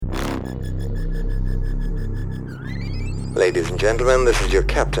Ladies and gentlemen, this is your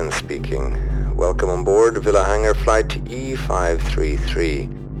captain speaking. Welcome on board Villa Hangar Flight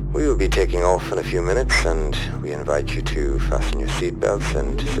E533. We will be taking off in a few minutes, and we invite you to fasten your seatbelts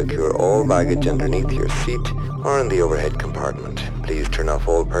and secure all baggage underneath your seat or in the overhead compartment. Please turn off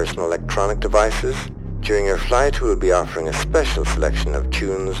all personal electronic devices. During your flight, we will be offering a special selection of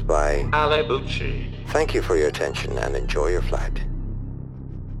tunes by Ale Bucci. Thank you for your attention and enjoy your flight.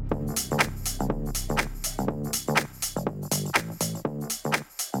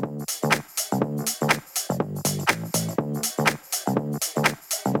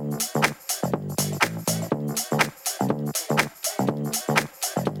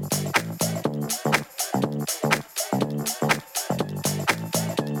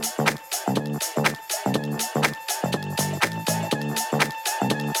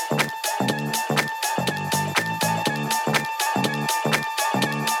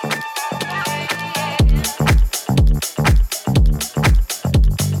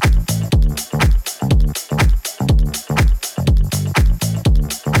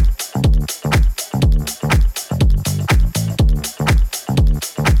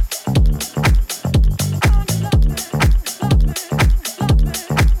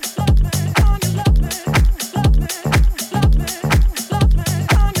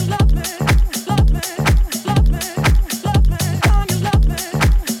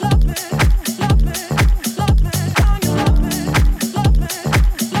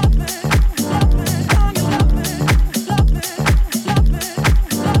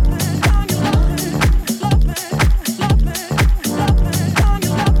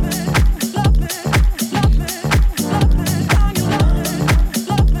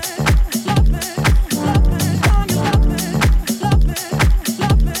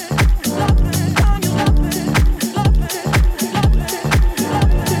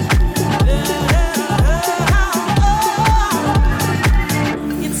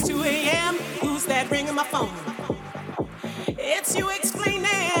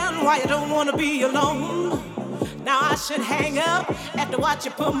 You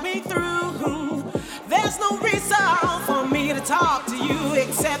put me through. There's no reason for me to talk to you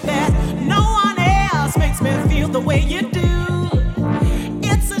except that no one else makes me feel the way you do.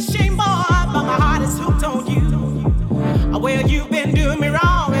 It's a shame, boy, but my heart is hooked on you. Well, you've been doing me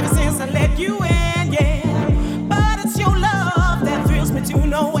wrong ever since I let you in, yeah. But it's your love that thrills me to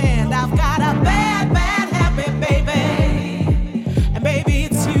no end. I've got a bad, bad habit, baby. And baby,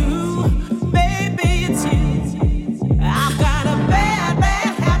 it's you. Baby, it's you. I've got a bad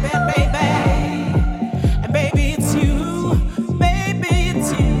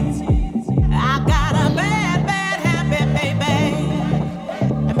habit,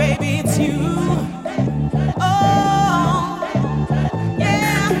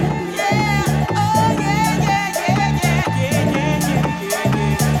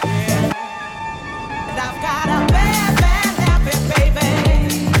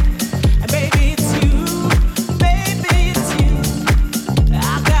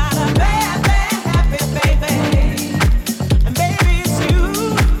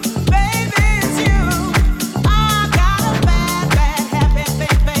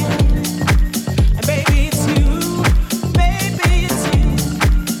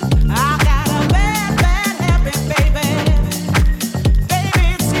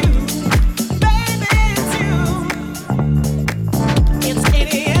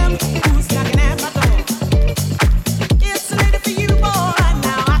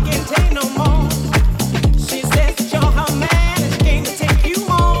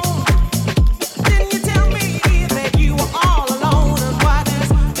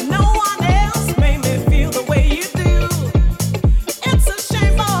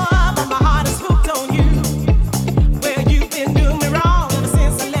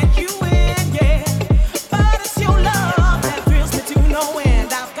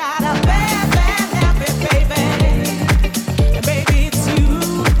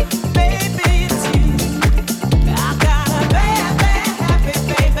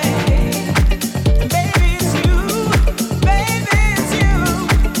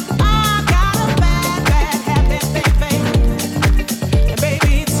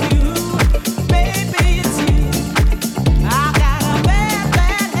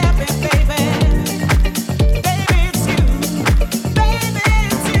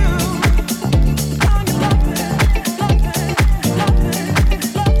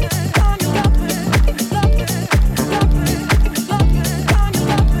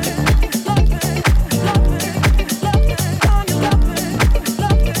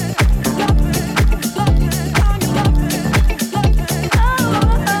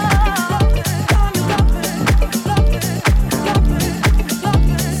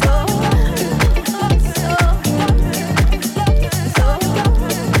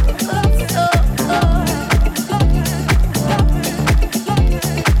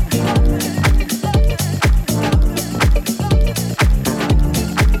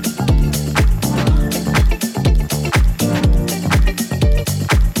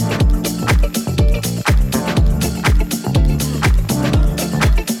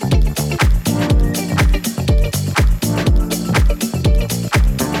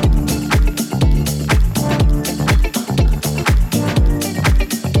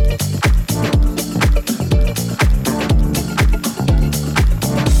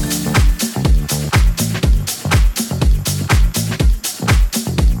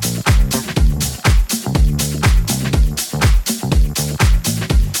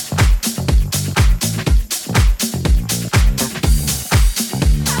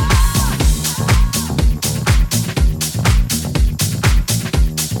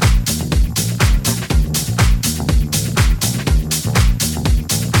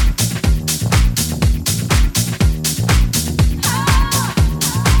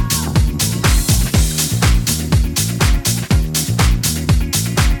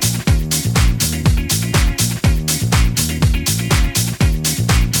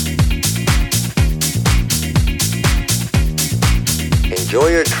 Enjoy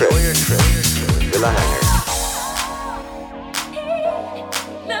your trip with Villa Hanger.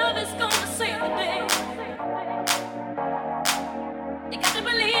 Love is gonna save the day. You got to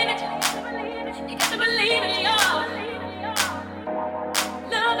believe it. You got to believe it, y'all.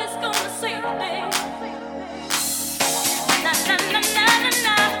 Love is gonna save the day. Na na na na na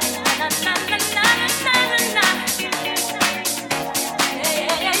na na na na na na na.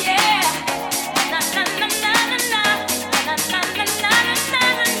 Yeah yeah yeah. Na na na na na na na na na na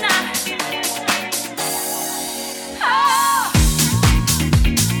na na. Oh.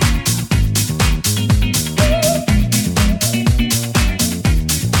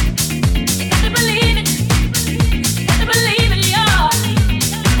 You got to believe it. You got to believe it, y'all.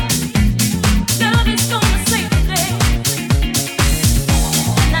 Love is gonna save the day.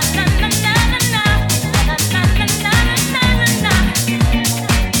 Na na na na na na na na na na na na.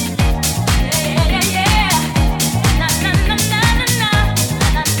 Yeah yeah yeah. Na na na na na na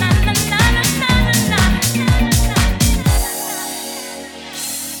na na na na na.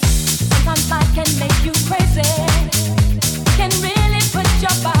 Sometimes life can make you crazy. Can really put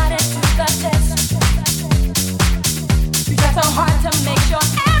your body to the test. You try so hard to make sure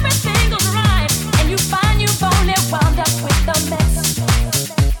everything goes right, and you find you've only wound up with a mess.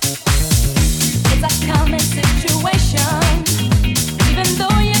 It's a common situation, even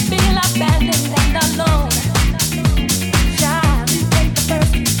though you feel abandoned and alone. Child, you ain't the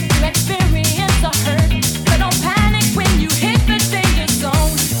first to experience a hurt, so don't panic when you hit the danger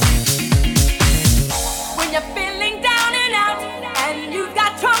zone. When you're feeling down and out, and you've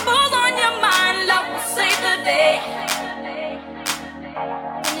got troubles on your mind, love will save the day.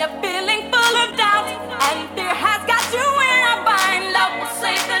 When you're feeling full of doubt, and fear has got you in a bind, love will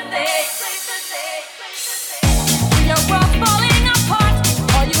save the day. When your world's falling apart,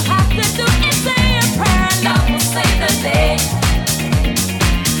 all you have to do is say a prayer, and love will save the day.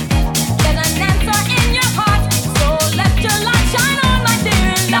 There's an answer in your heart, so let your light shine on, my dear,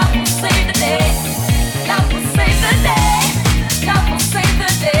 and love will save the day. Love will save the day. Love will save the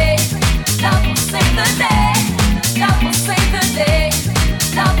day. Love will save the day. Love will save the day.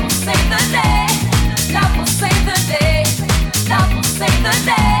 Love will save the day. Love will save the day. Love will save the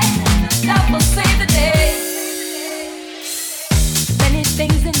day. Love will save the day. Many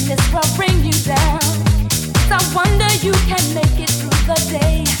things in this world bring you down. It's a wonder you can make it through the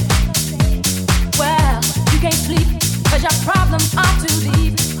day. Well, you can't sleep 'cause your problems are too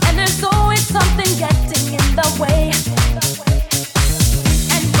deep, and there's always something getting in the way.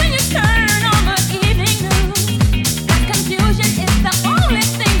 And when you turn on the evening news, that confusion is the only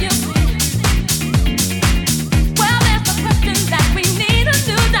thing you see. Well, there's the question that we need a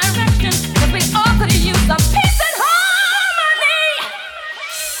new direction, 'cause we all could use some peace and harmony.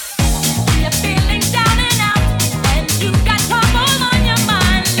 When you're feeling down and out, and you've got trouble on your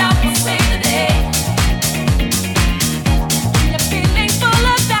mind, love will save the day. When you're feeling full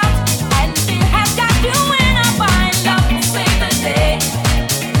of doubt, and fear has got you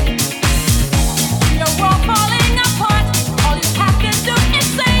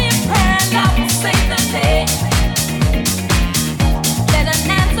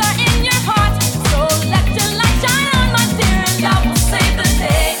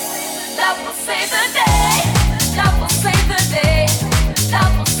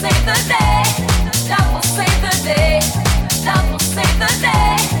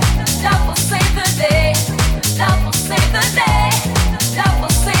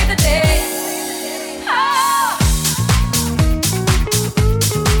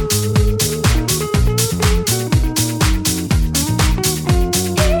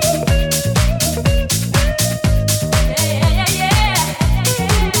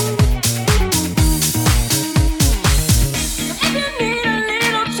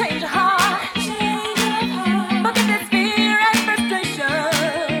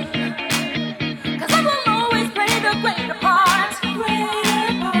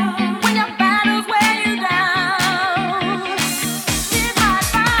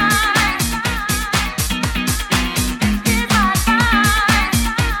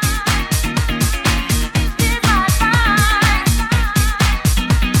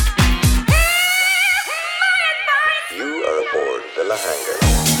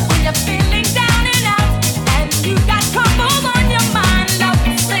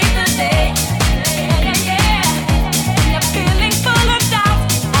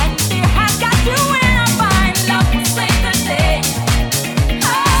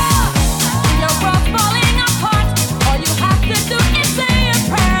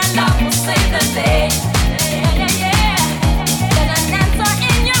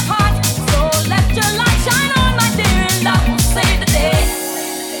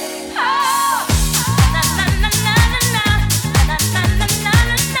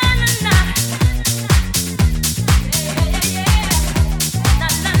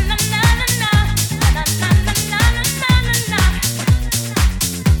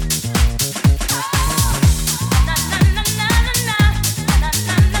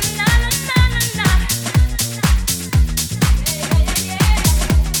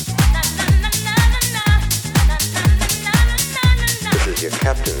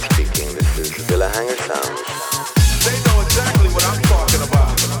Captain speaking. This is Villa Hanger Sounds. They know exactly what I'm talking about.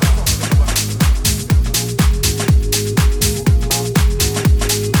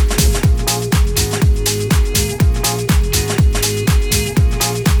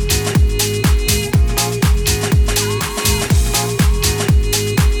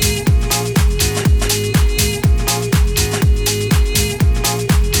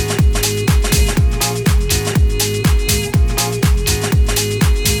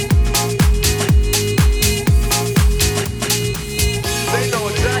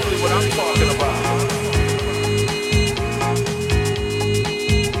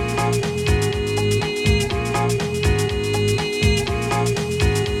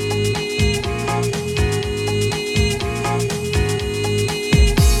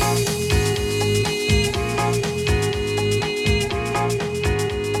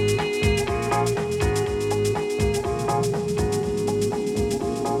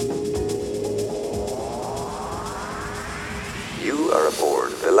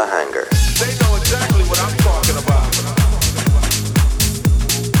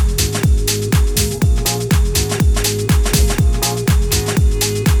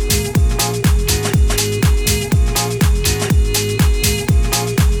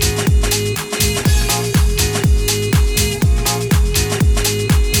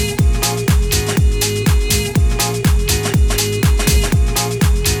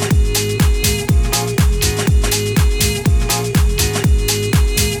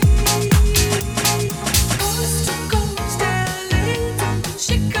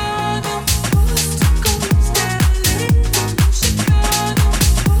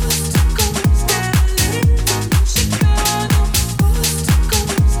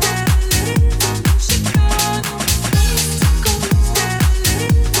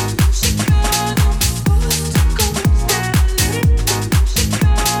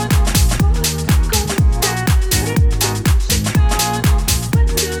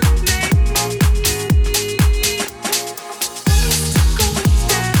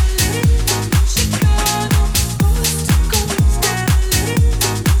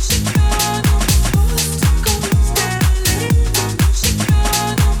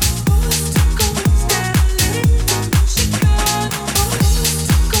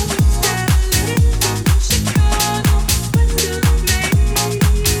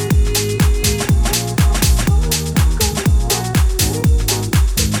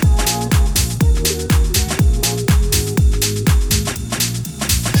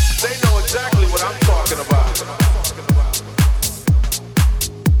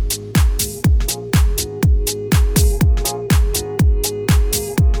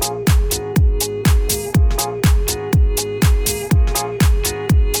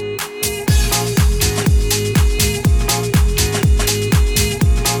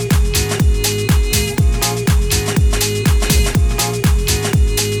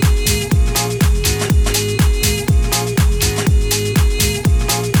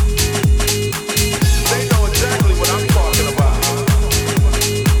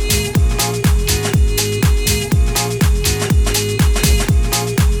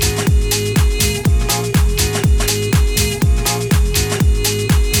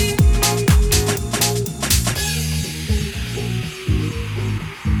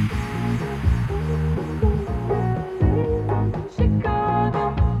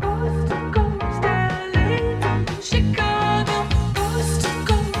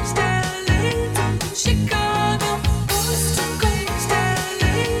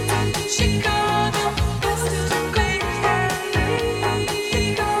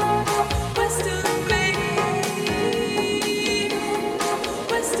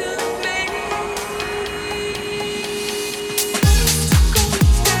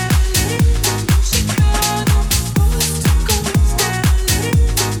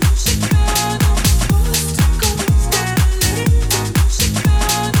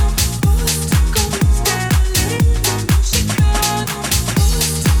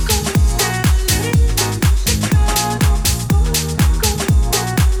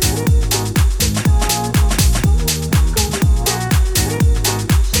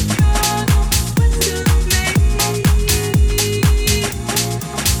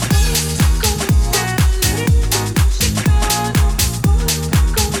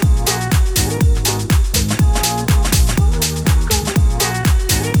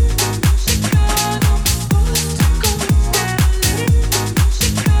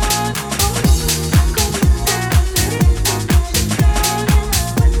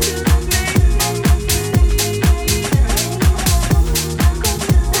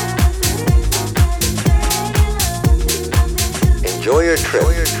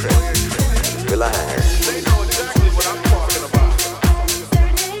 Villa Hanger. They know exactly what I'm talking about.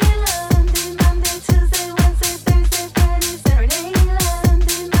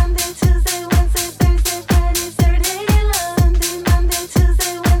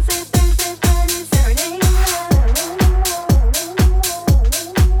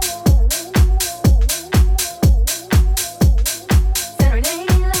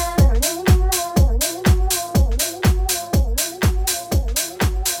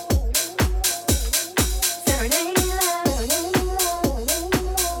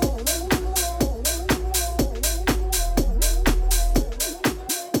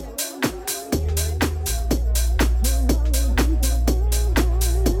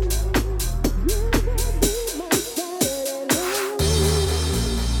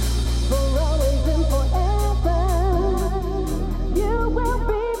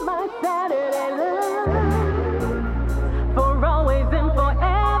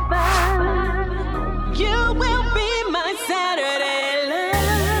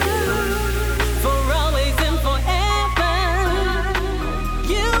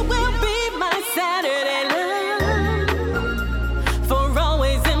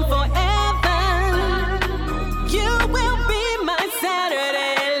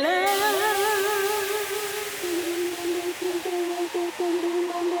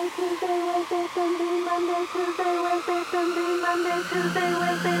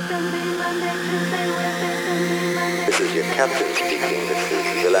 This is your captain speaking. This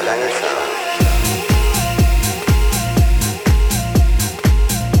is Villa Hanger Sound.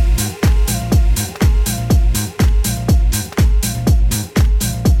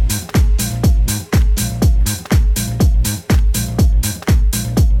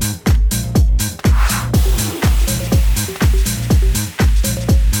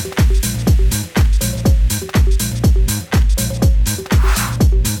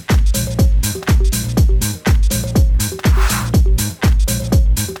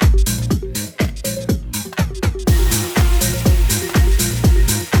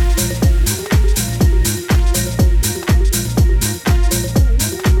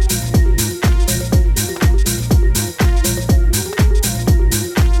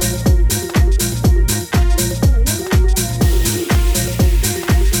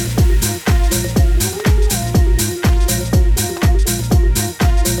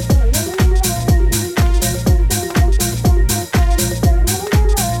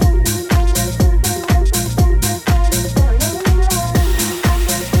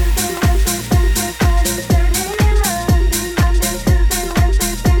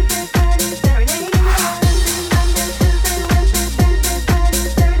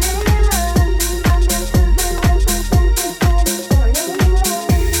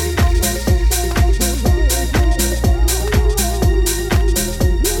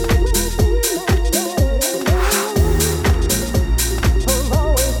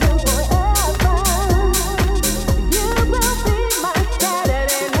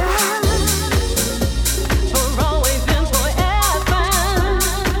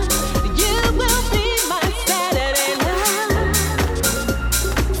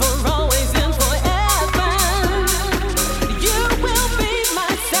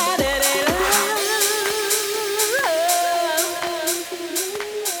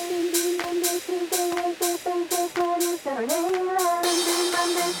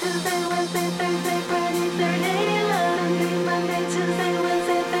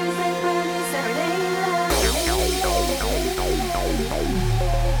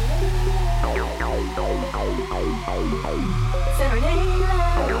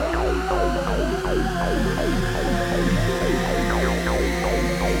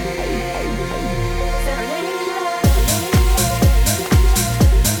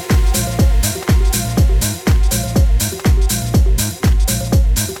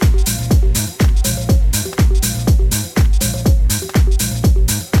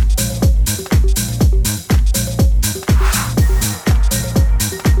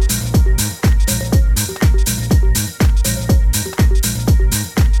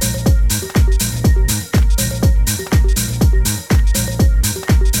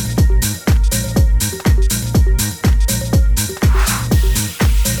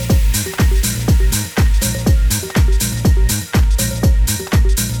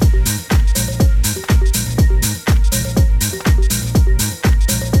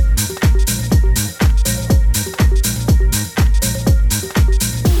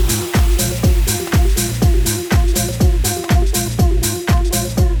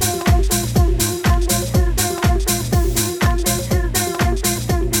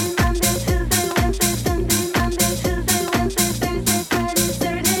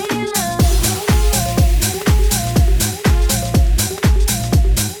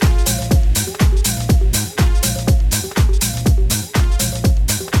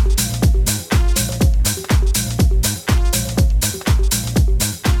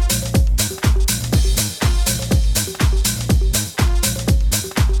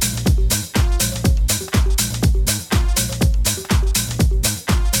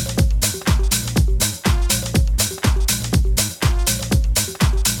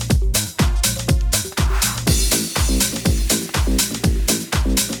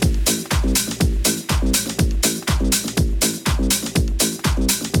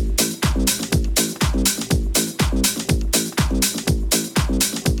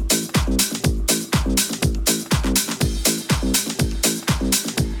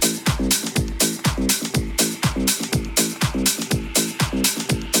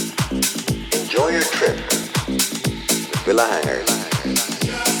 Villa Hanger.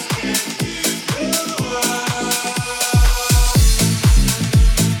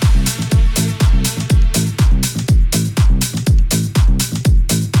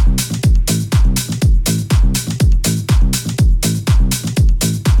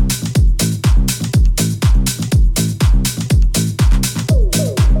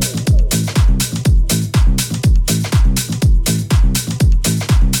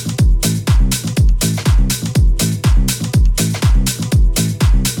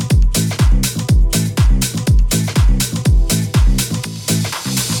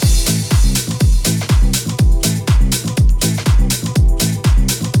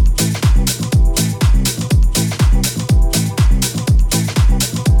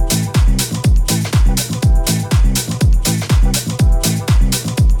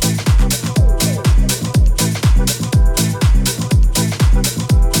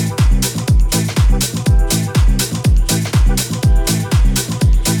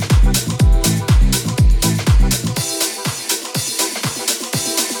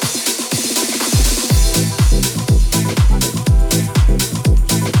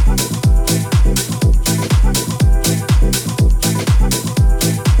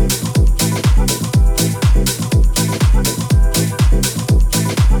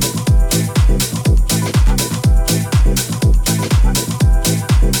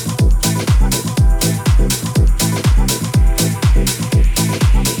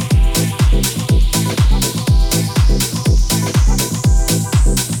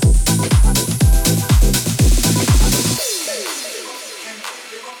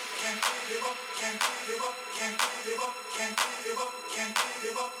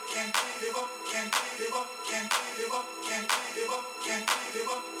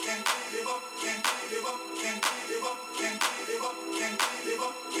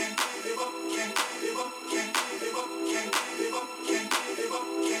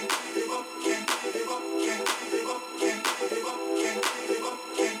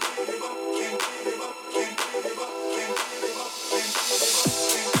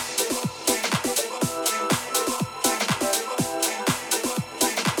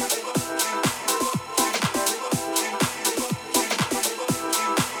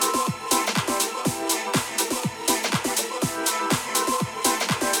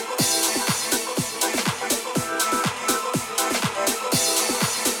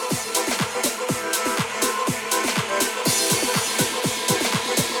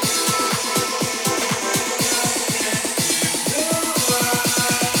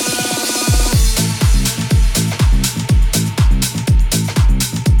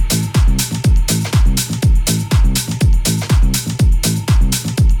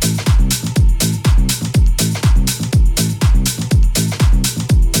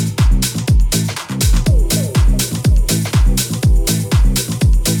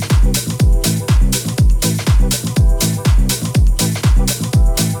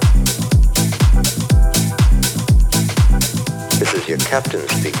 Captain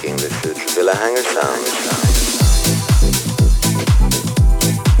speaking. This is Villa Hanger Sound.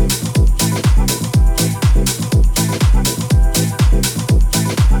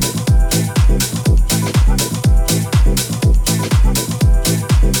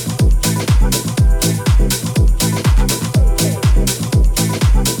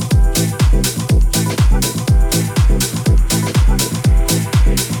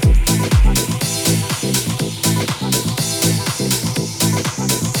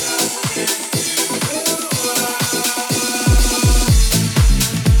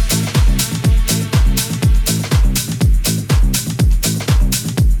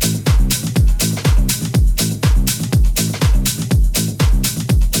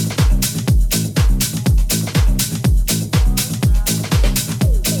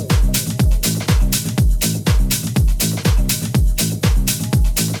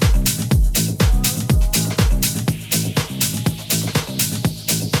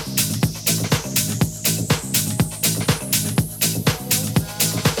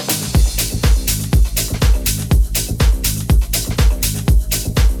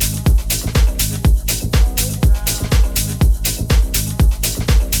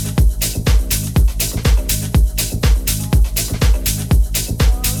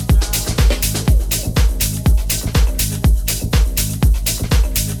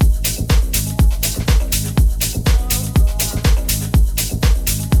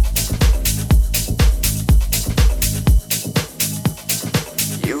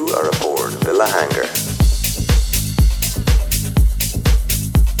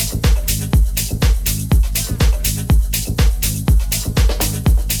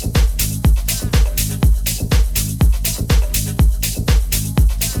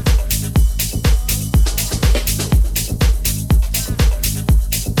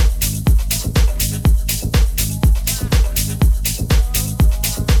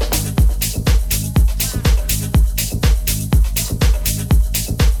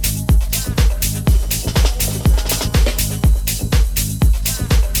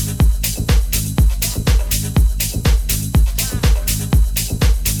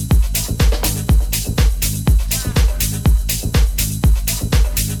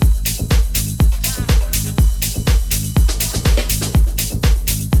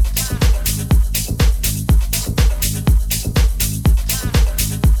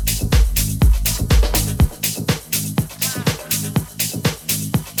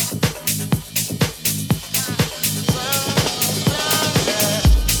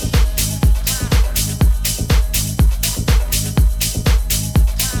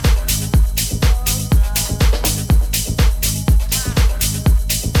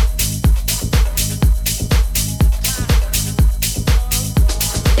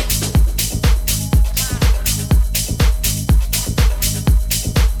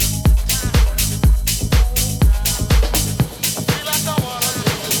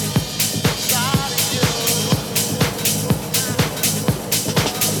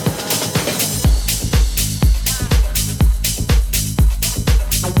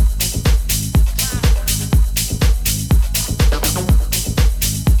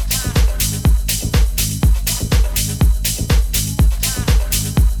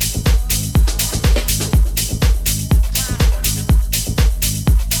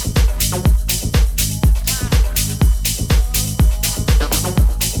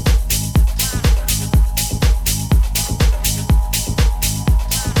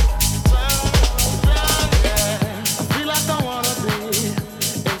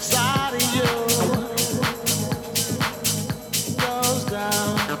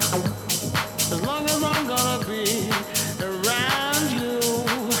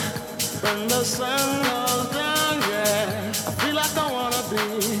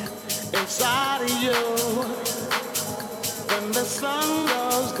 sun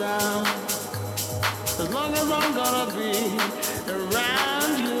goes down, as long as I'm gonna be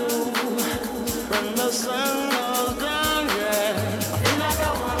around you. When the sun goes down, yeah, I feel like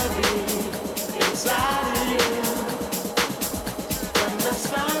I wanna be inside of you. When the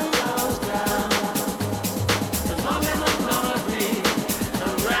sun goes down, as long as I'm gonna be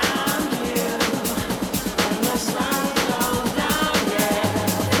around you. When the sun goes down, yeah,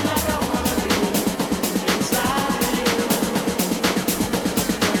 I feel like I wanna be inside of you.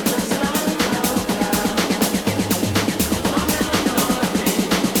 When the sun goes down,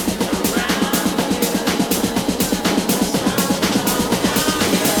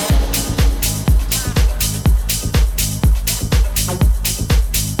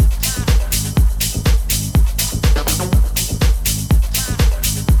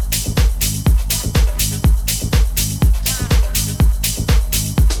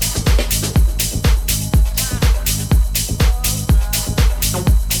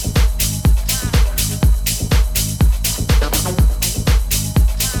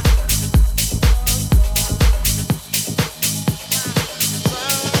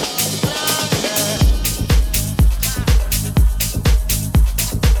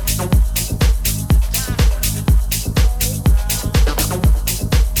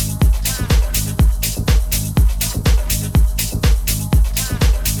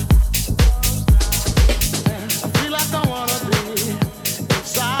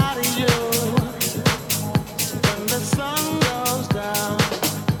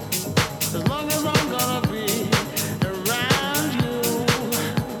 as long as I'm gonna be around you.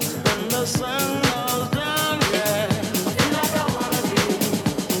 When the sun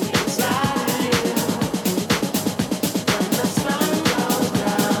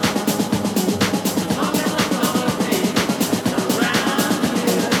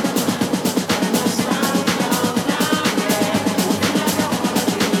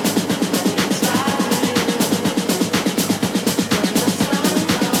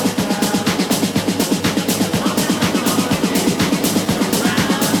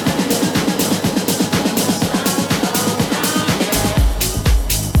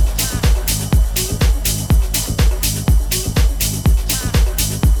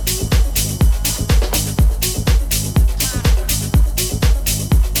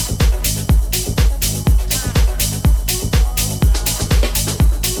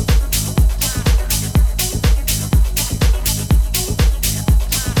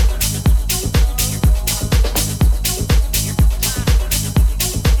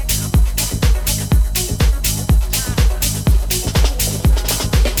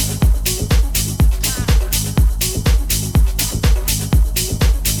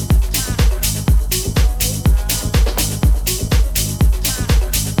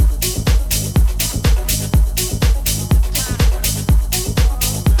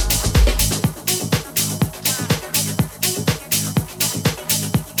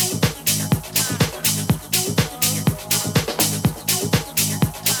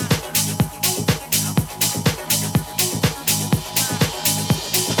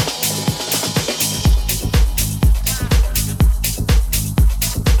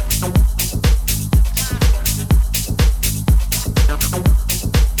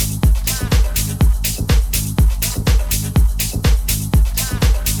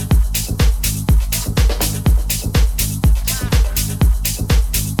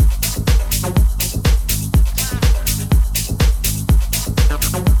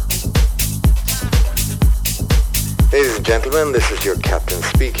Gentlemen, this is your captain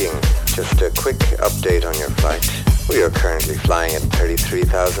speaking. Just a quick update on your flight. We are currently flying at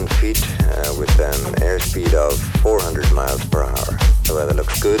 33,000 feet with an airspeed of 400 miles per hour. The weather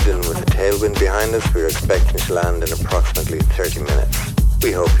looks good, and with the tailwind behind us, we're expecting to land in approximately 30 minutes.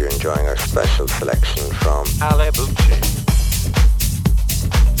 We hope you're enjoying our special selection from Ale Bucci.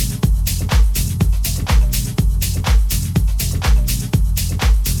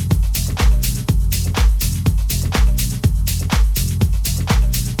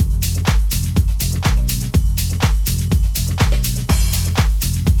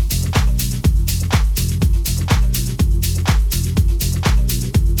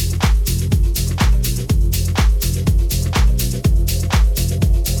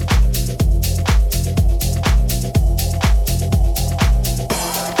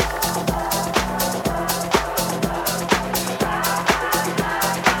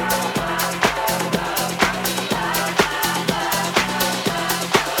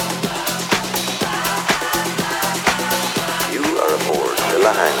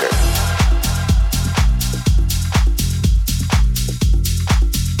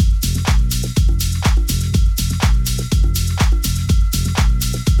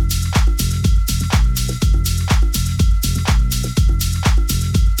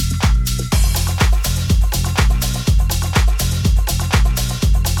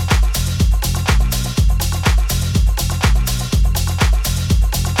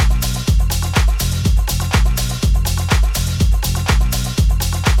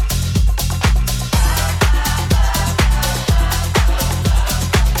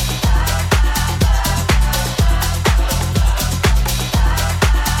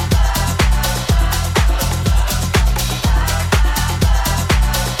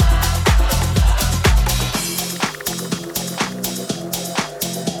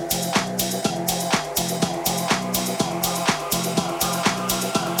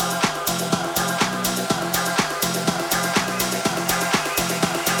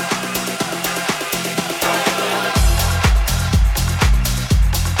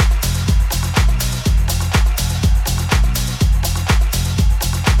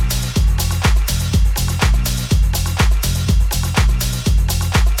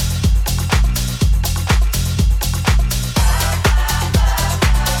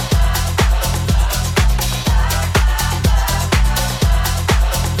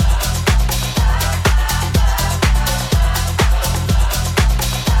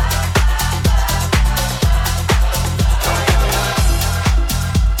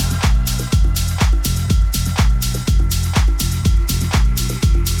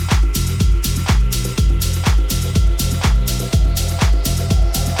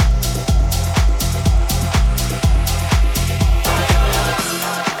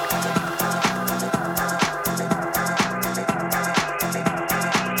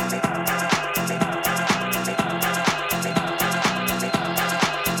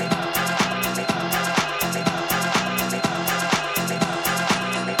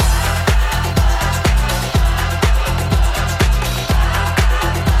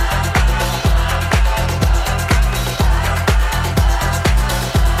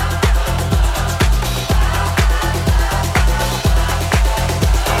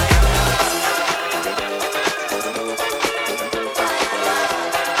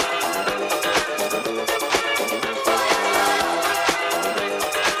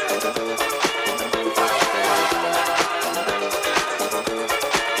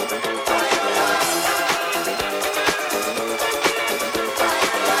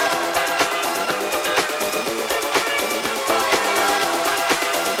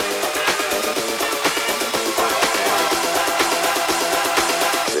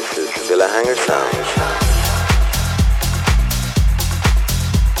 Hanger Sounds.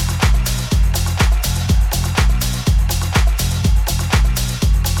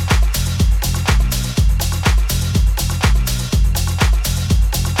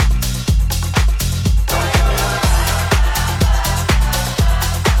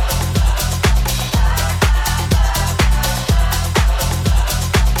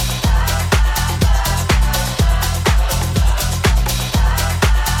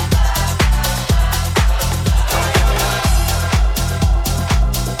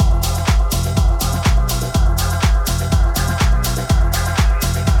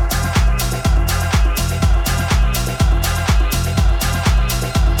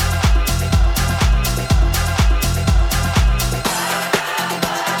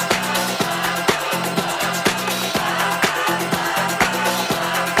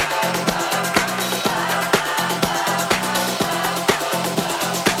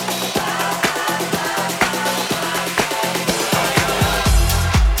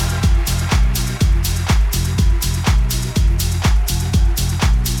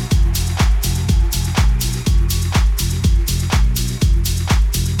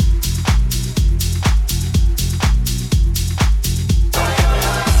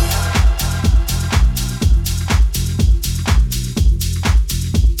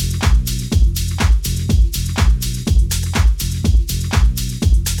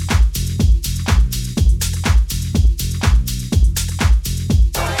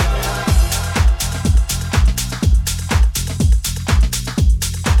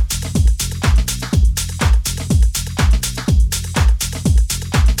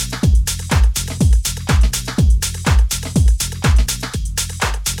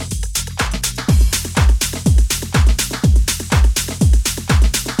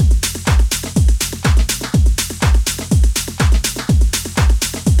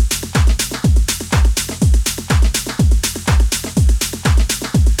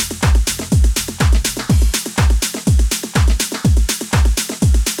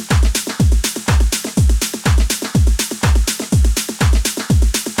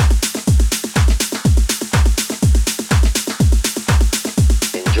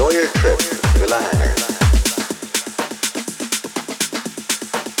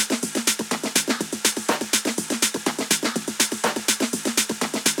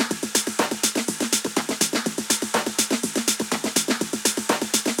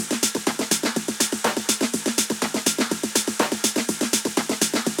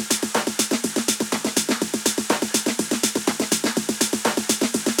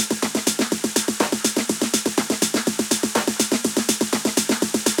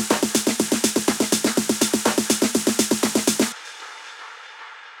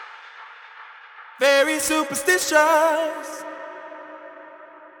 Very superstitious,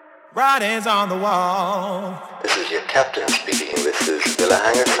 writings on the wall. This is your captain speaking. This is Villa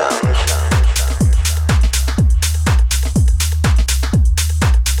Hanger Sounds.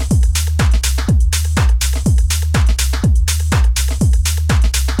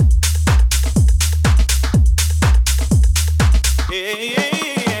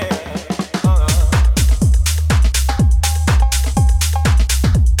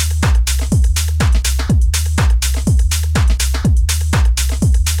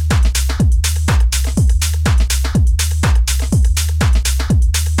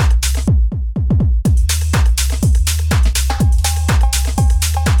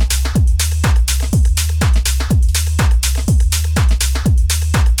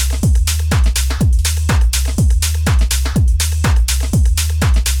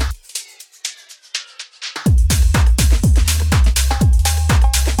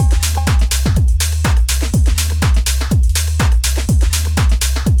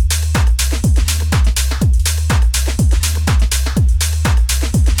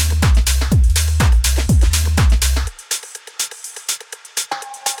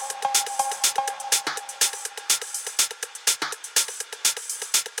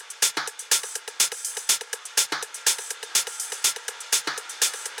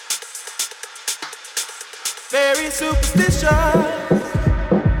 Very superstitious,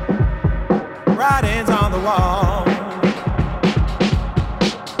 writings on the wall.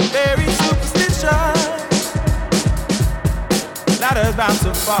 Very superstitious, ladders about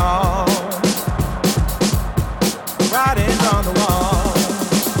to fall. Writings on the wall.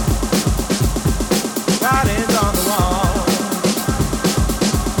 Writings on the wall.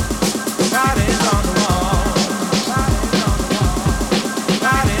 Writings on the wall.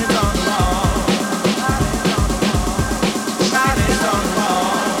 Writings on the wall. Writings on the wall.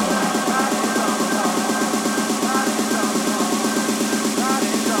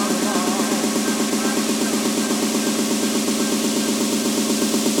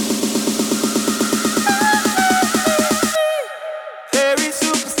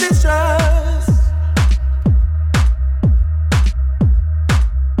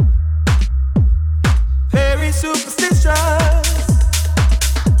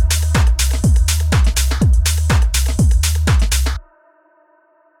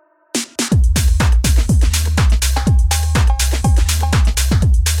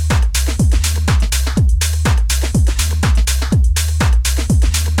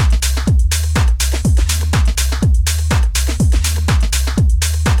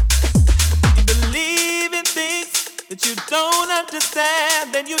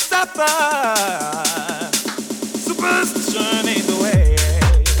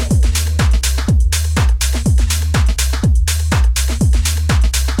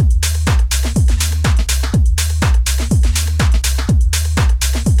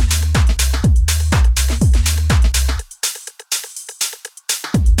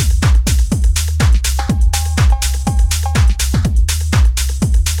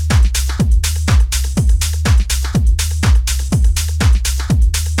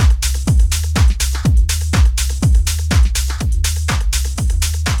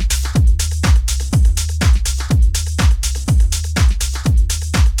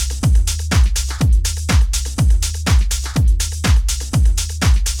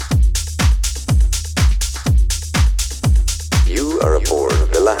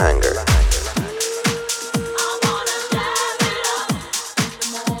 Hanger.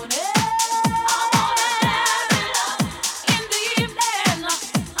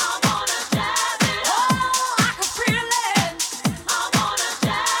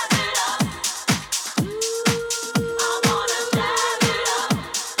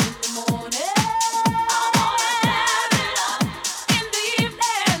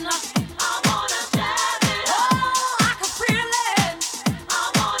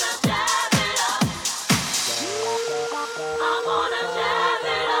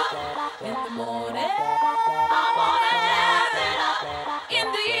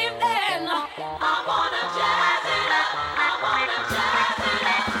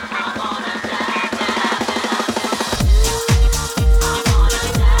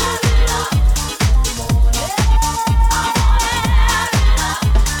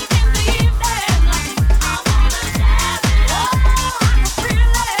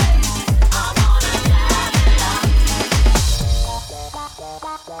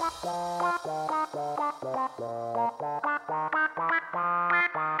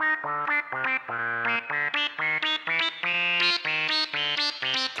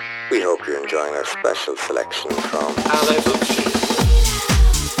 We hope you're enjoying our special selection from Alevucci.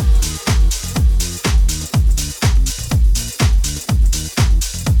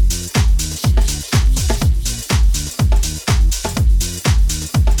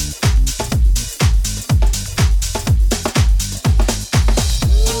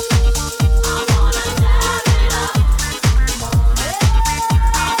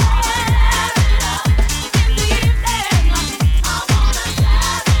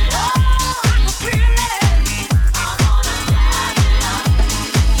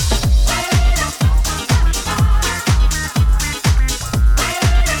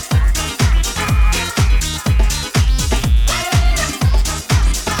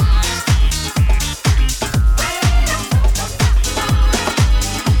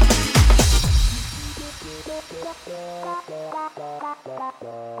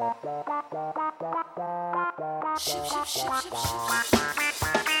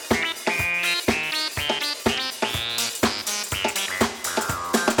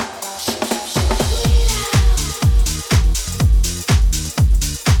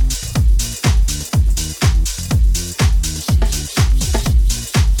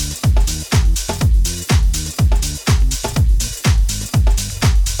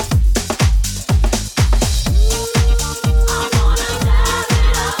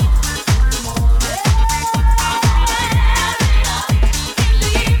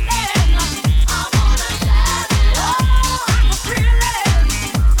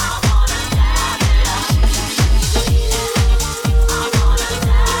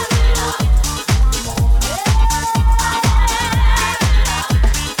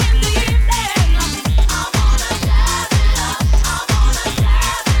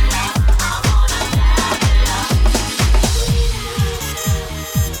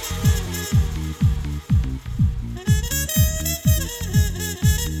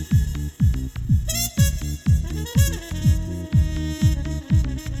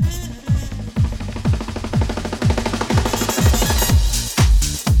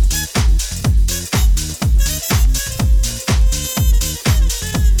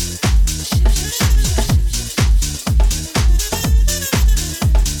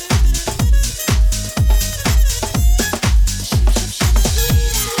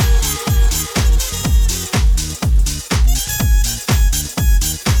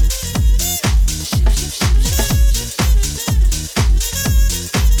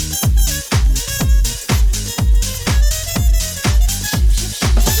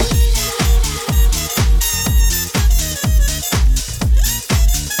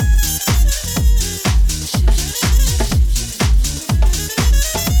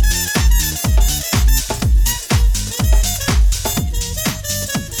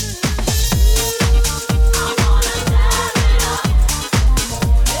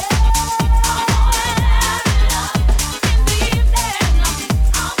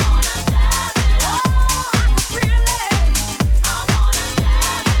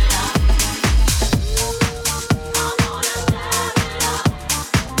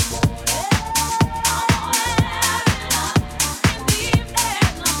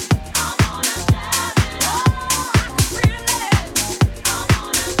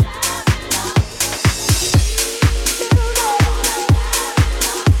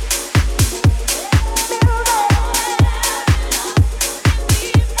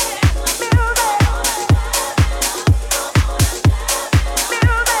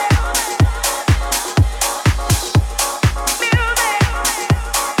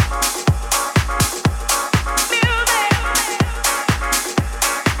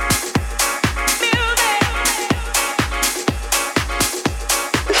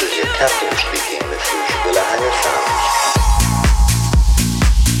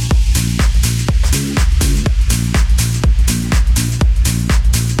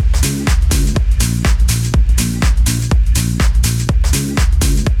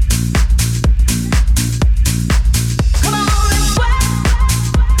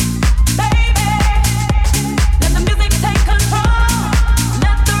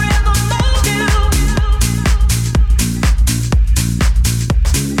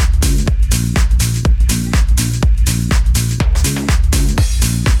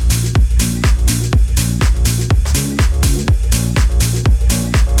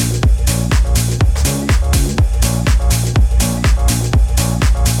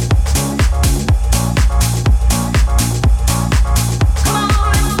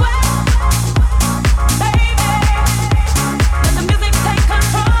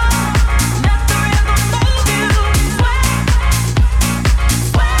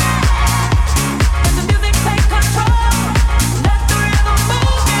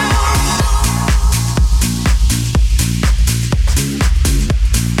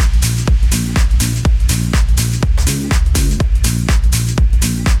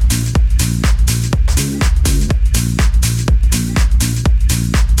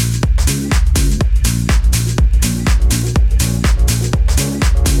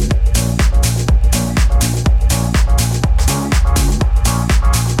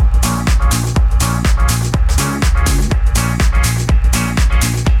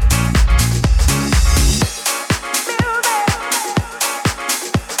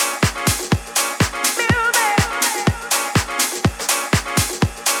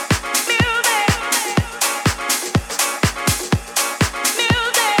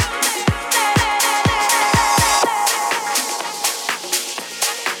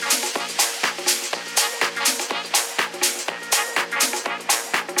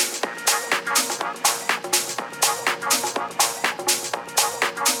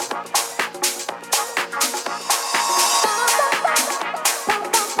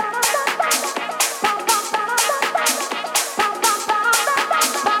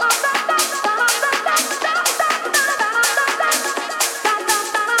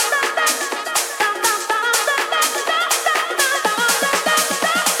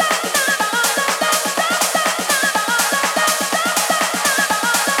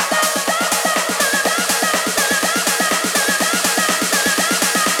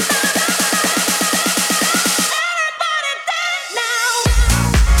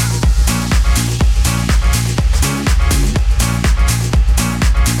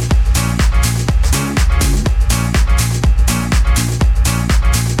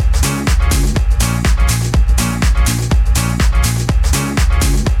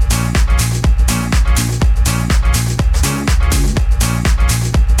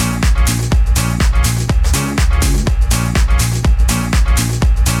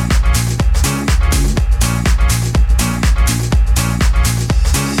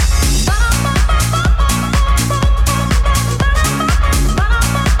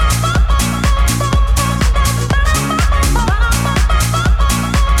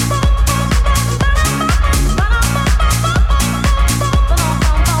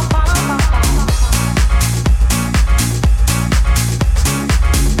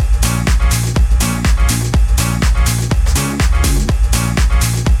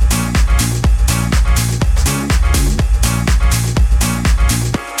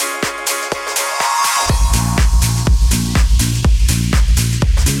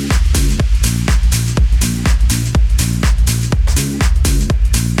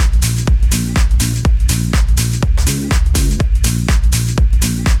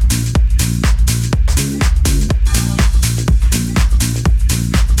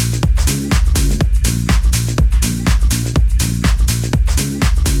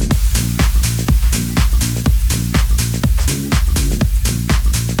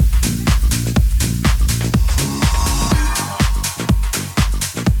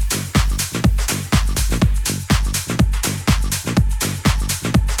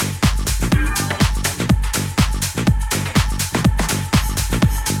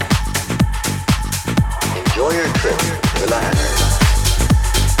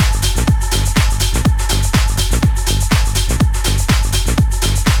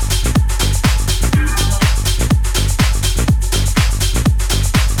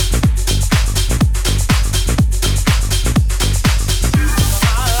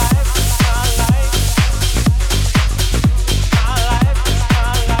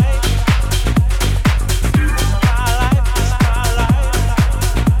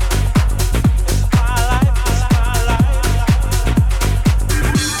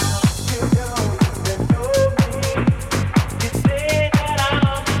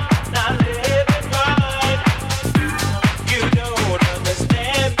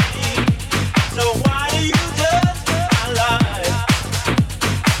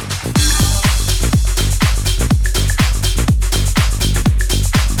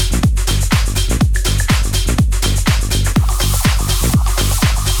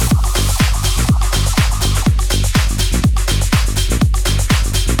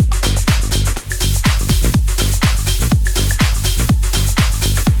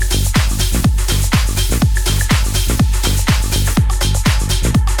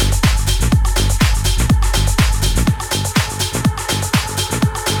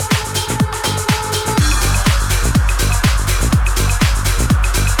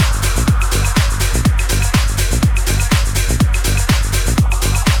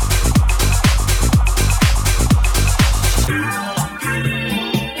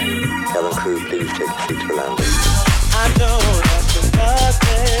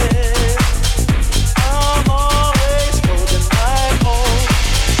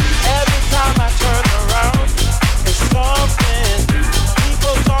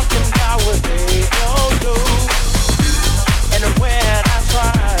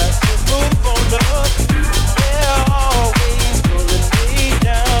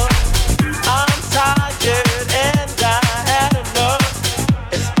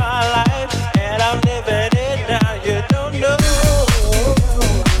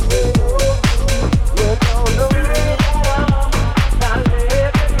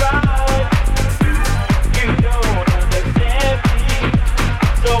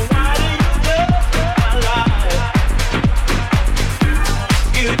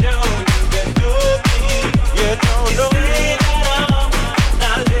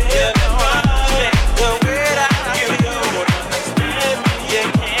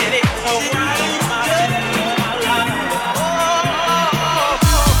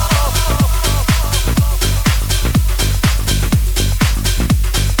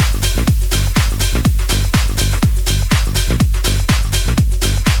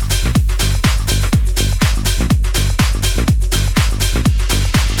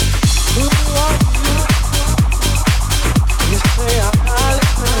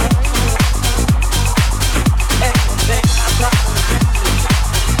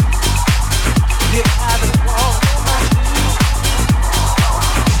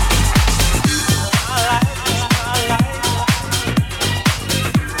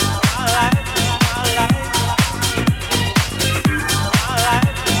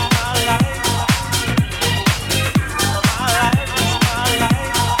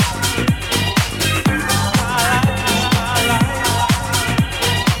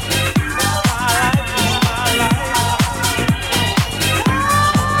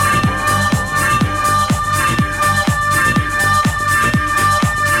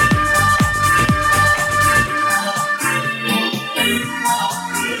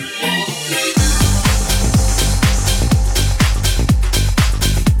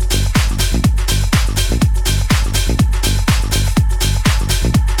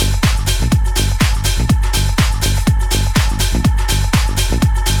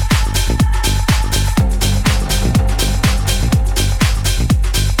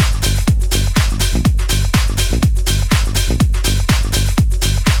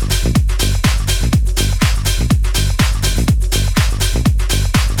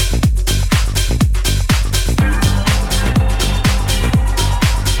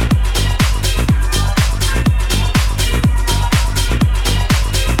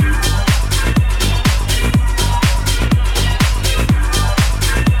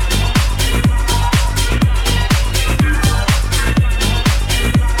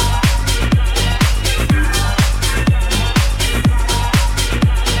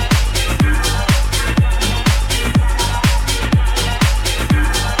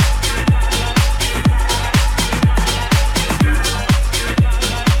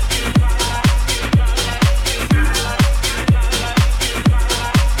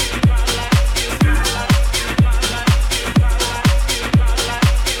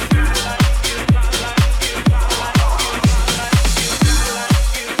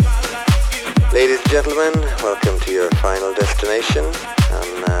 gentlemen, welcome to your final destination.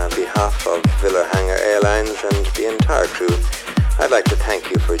 On behalf of Villa Hangar Airlines and the entire crew, I'd like to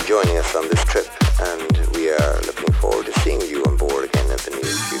thank you for joining us on this trip, and we are looking forward to